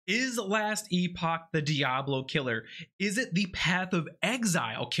Is Last Epoch the Diablo killer? Is it the Path of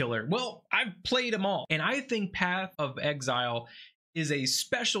Exile killer? Well, I've played them all, and I think Path of Exile is a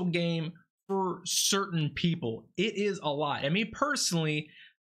special game for certain people. It is a lot. And me personally,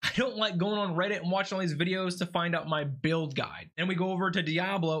 I don't like going on Reddit and watching all these videos to find out my build guide. Then we go over to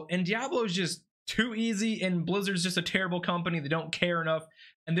Diablo, and Diablo is just too easy, and Blizzard's just a terrible company. They don't care enough,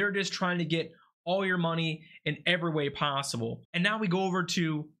 and they're just trying to get all your money in every way possible. And now we go over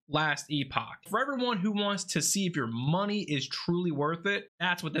to Last Epoch. For everyone who wants to see if your money is truly worth it,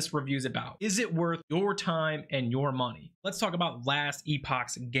 that's what this review is about. Is it worth your time and your money? Let's talk about Last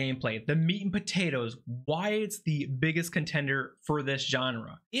Epoch's gameplay, the meat and potatoes, why it's the biggest contender for this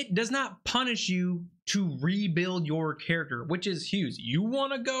genre. It does not punish you to rebuild your character, which is huge. You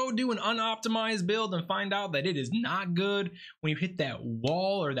want to go do an unoptimized build and find out that it is not good when you hit that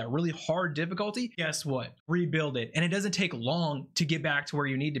wall or that really hard difficulty. Guess what? Rebuild it. And it doesn't take long to get back to where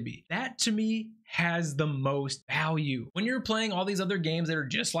you need to be. That to me has the most value. When you're playing all these other games that are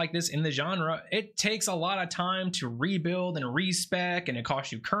just like this in the genre, it takes a lot of time to rebuild and respec, and it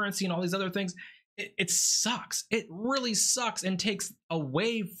costs you currency and all these other things. It sucks. It really sucks and takes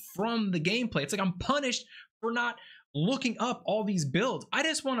away from the gameplay. It's like I'm punished for not looking up all these builds. I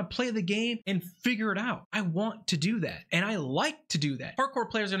just want to play the game and figure it out. I want to do that, and I like to do that. Hardcore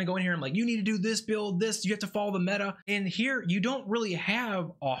players are going to go in here and I'm like, you need to do this build, this, you have to follow the meta. And here you don't really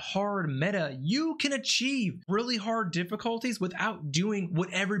have a hard meta. You can achieve really hard difficulties without doing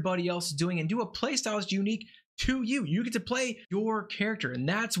what everybody else is doing and do a playstyle that's unique to you. You get to play your character, and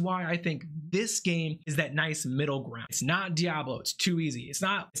that's why I think this game is that nice middle ground. It's not Diablo, it's too easy. It's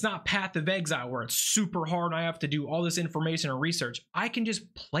not Path of Exile where it's super hard and I have to do all this information and research. I can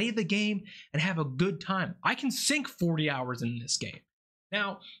just play the game and have a good time. I can sink 40 hours in this game.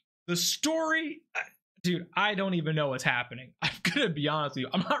 Now, the story, dude, I don't even know what's happening. I'm gonna be honest with you.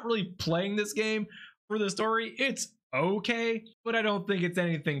 I'm not really playing this game for the story. It's okay, but I don't think it's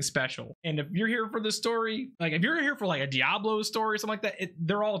anything special. And if you're here for the story, like if you're here for like a Diablo story or something like that,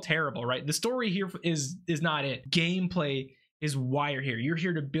 they're all terrible, right? The story here is not it. Gameplay is why you're here. You're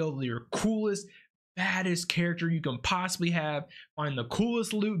here to build your coolest, baddest character you can possibly have, find the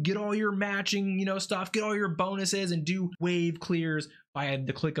coolest loot, get all your matching, stuff, get all your bonuses, and do wave clears by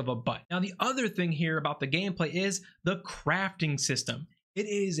the click of a button. Now, the other thing here about the gameplay is the crafting system. It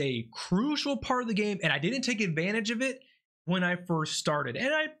is a crucial part of the game, and I didn't take advantage of it when I first started,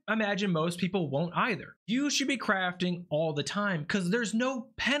 and I imagine most people won't either. You should be crafting all the time because there's no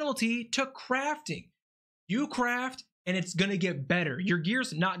penalty to crafting. You craft and it's gonna get better. Your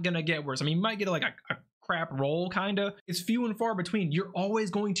gear's not gonna get worse. I mean, you might get like a crap roll, kinda. It's few and far between. You're always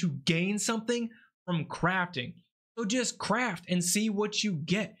going to gain something from crafting. So just craft and see what you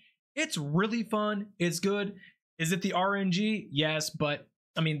get. It's really fun. It's good. Is it the RNG? Yes, but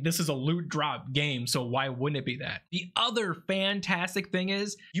I mean, this is a loot drop game, so why wouldn't it be that? The other fantastic thing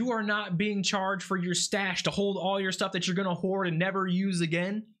is you are not being charged for your stash to hold all your stuff that you're gonna hoard and never use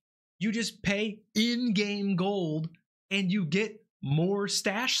again. You just pay in-game gold and you get more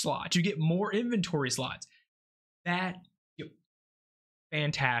stash slots. You get more inventory slots.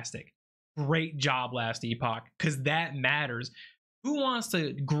 Fantastic. Great job, Last Epoch, because that matters. Who wants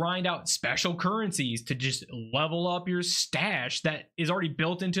to grind out special currencies to just level up your stash that is already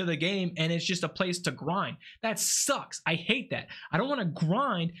built into the game and it's just a place to grind? That sucks. I hate that. I don't want to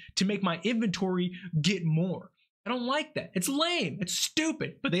grind to make my inventory get more. I don't like that. It's lame. It's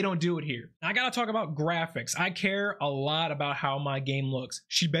stupid, but they don't do it here. Now, I gotta talk about graphics. I care a lot about how my game looks.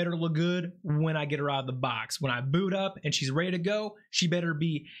 She better look good when I get her out of the box. When I boot up and she's ready to go, she better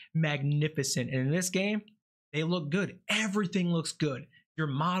be magnificent. And in this game, they look good. Everything looks good. Your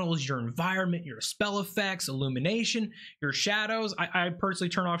models, your environment, your spell effects, illumination, your shadows. I personally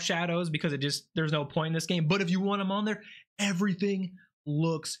turn off shadows because there's no point in this game. But if you want them on there, everything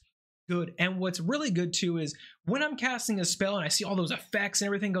looks good. And what's really good too is when I'm casting a spell and I see all those effects and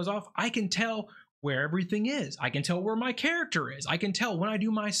everything goes off, I can tell where everything is. I can tell where my character is. I can tell when I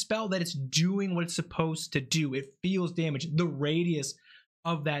do my spell that it's doing what it's supposed to do. It feels damage. The radius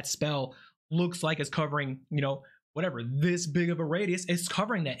of that spell looks like it's covering, whatever, this big of a radius. It's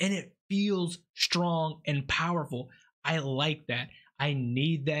covering that, and it feels strong and powerful. I like that. I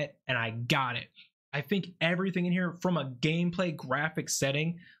need that, and I got it. I think everything in here from a gameplay graphic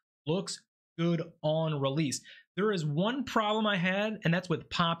setting looks good on release. There is one problem I had, and that's with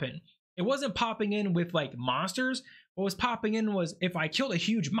popping. It wasn't popping in with like monsters. What was popping in was if I killed a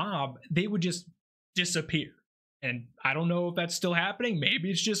huge mob, they would just disappear. And I don't know if that's still happening. Maybe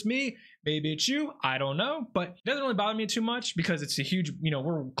it's just me. Maybe it's you, I don't know, but it doesn't really bother me too much because it's a huge,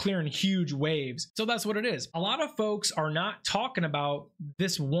 we're clearing huge waves. So that's what it is. A lot of folks are not talking about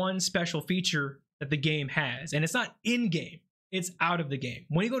this one special feature that the game has, and it's not in game, it's out of the game.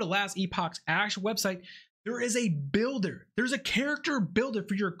 When you go to Last Epoch's actual website, there is a builder. There's a character builder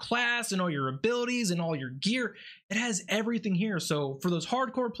for your class and all your abilities and all your gear. It has everything here. So for those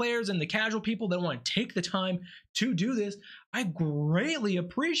hardcore players and the casual people that want to take the time to do this, I greatly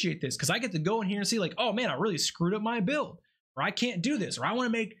appreciate this because I get to go in here and see like, oh man, I really screwed up my build, or I can't do this, or I want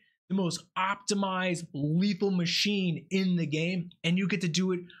to make the most optimized lethal machine in the game, and you get to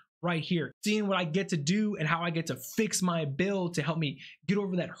do it right here. Seeing what I get to do and how I get to fix my build to help me get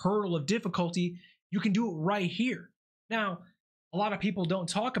over that hurdle of difficulty, you can do it right here. Now, a lot of people don't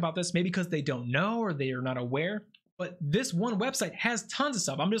talk about this, maybe because they don't know or they are not aware, but this one website has tons of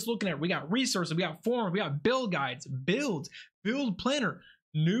stuff. I'm just looking at it. We got resources, we got forums, we got build guides, builds, build planner,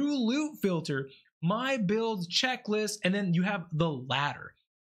 new loot filter, my builds checklist, and then you have the ladder.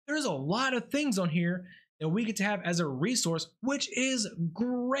 There's a lot of things on here that we get to have as a resource, which is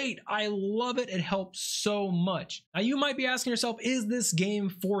great. I love it. It helps so much. Now you might be asking yourself, is this game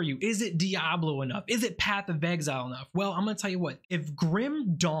for you? Is it Diablo enough? Is it Path of Exile enough? Well, I'm gonna tell you what, if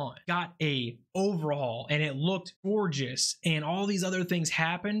Grim Dawn got a overhaul and it looked gorgeous and all these other things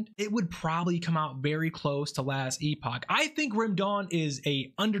happened, it would probably come out very close to Last Epoch. I think Grim Dawn is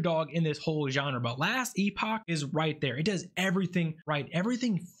a underdog in this whole genre, but Last Epoch is right there. It does everything right.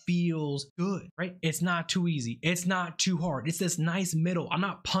 Everything feels good, right? It's not too easy. It's not too hard. It's this nice middle. I'm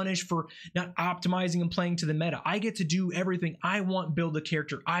not punished for not optimizing and playing to the meta. I get to do everything I want, build the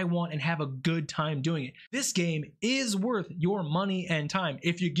character I want, and have a good time doing it. This game is worth your money and time.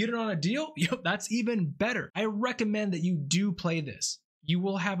 If you get it on a deal, that's even better. I recommend that you do play this. You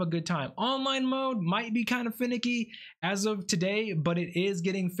will have a good time. Online mode might be kind of finicky as of today, but it is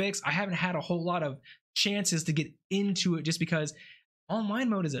getting fixed. I haven't had a whole lot of chances to get into it just because online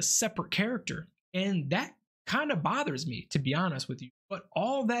mode is a separate character, and that kind of bothers me, to be honest with you. But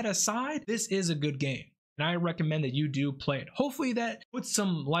all that aside, this is a good game, and I recommend that you do play it. Hopefully that puts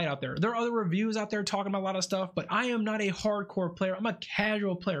some light out there. There are other reviews out there talking about a lot of stuff, but I am not a hardcore player. I'm a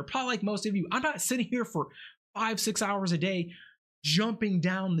casual player, probably like most of you. I'm not sitting here for 5-6 hours a day jumping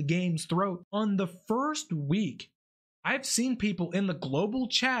down the game's throat. On the first week, I've seen people in the global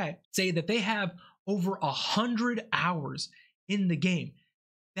chat say that they have over 100 hours in the game.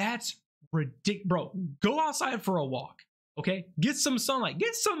 That's ridiculous. Bro, go outside for a walk, okay? Get some sunlight,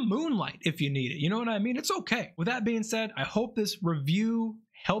 get some moonlight if you need it. You know what I mean? It's okay. With that being said, I hope this review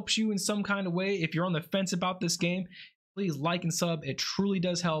helps you in some kind of way. If you're on the fence about this game, please like and sub. It truly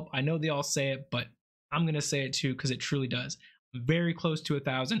does help. I know they all say it, but I'm going to say it too because it truly does. I'm very close to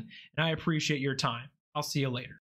 1,000, and I appreciate your time. I'll see you later.